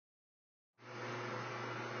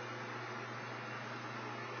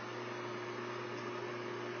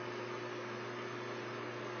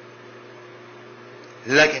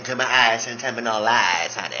Look into my eyes and tell me no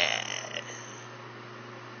lies, honey.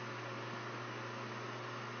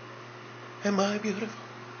 Am I beautiful?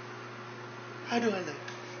 How do I look?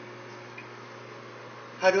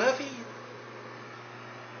 How do I feel?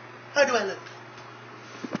 How do I look?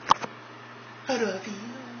 How do I feel?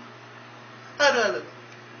 How do I look?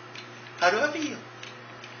 How do I feel?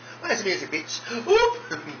 Where's the music, bitch?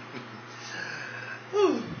 Whoop!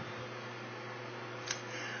 Ooh.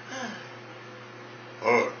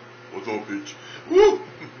 Hi, what's up, bitch? Woo!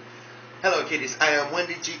 Hello, kitties. I am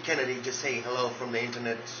Wendy G Kennedy. Just saying hello from the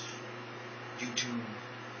internet, YouTube,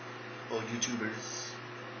 or YouTubers,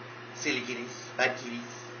 silly kitties, bad kitties,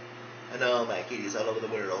 and all my kitties all over the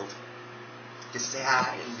world. Just say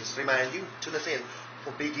hi and just remind you, tune us in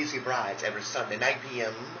for Big Easy Brides every Sunday, 9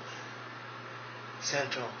 p.m.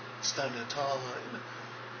 Central Standard Time.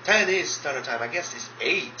 10 East Standard Time. I guess it's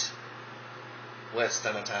 8 West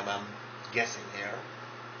Standard Time. I'm guessing here.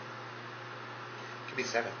 Could be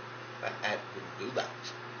 7, but I wouldn't do that.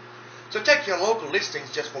 So check your local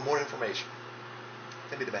listings just for more information.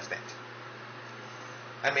 That'd be the best bet.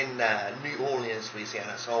 I'm in New Orleans,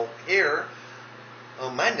 Louisiana. So here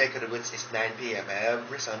on my neck of the woods it's 9 p.m.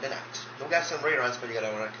 every Sunday night. Don't got some reruns, but you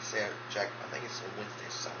gotta check. I think it's on Wednesdays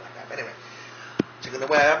or something like that. But anyway, check on the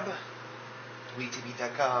web,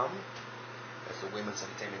 WeTV.com. That's the Women's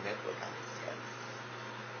Entertainment Network.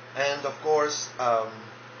 And of course,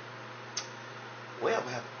 we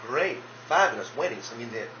have great, fabulous weddings. I mean,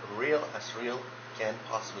 they're real as real can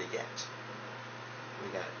possibly get.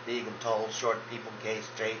 We got big and tall, short people, gay,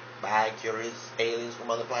 straight, bi, curious, aliens from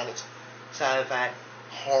other planets, sci-fi,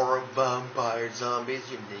 horror, vampires, zombies,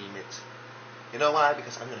 you name it. You know why?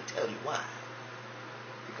 Because I'm going to tell you why.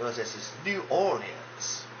 Because this is New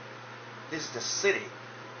Orleans. This is the city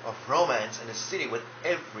of romance and a city with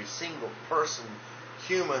every single person,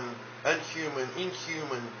 human, unhuman,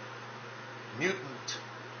 inhuman, mutant,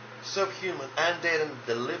 subhuman, undead, and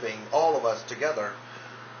the living, all of us together.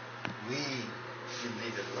 We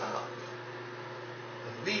believe in love.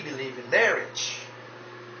 And we believe in marriage.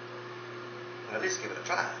 Well, at least give it a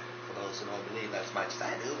try. For those who don't believe as much as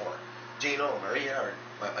I do, or Gino, or Maria, or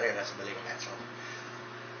well, Maria doesn't believe in that, so.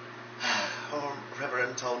 Or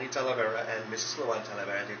Reverend Tony Talavera and Mrs. Luan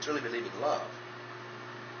Talavera, they truly believe in love.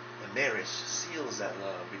 And marriage seals that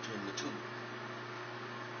love between the two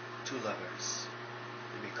lovers.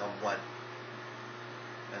 They become one.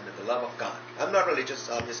 And the love of God. I'm not religious,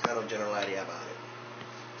 so I'm just kind of general idea about it.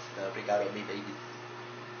 Don't freak out on me, baby.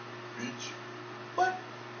 Bitch. What?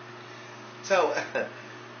 So,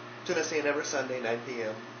 tune us in every Sunday, 9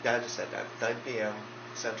 p.m. Yeah, I just said that. 9 p.m.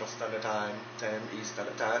 Central Standard Time, 10 East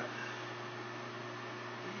Standard Time.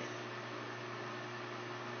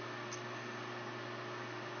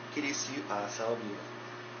 Kitties, you are so beautiful.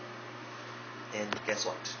 And guess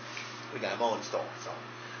what? We got more in store. So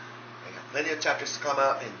we got plenty of chapters to come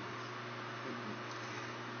out and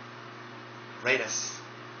rate us.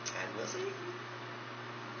 And we'll see.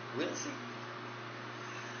 We'll see.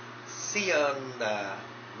 See you on the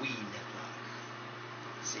We Network.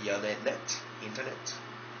 See you on the internet.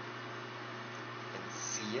 And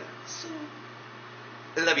see you soon.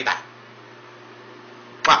 Love you. Bye.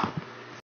 Wow.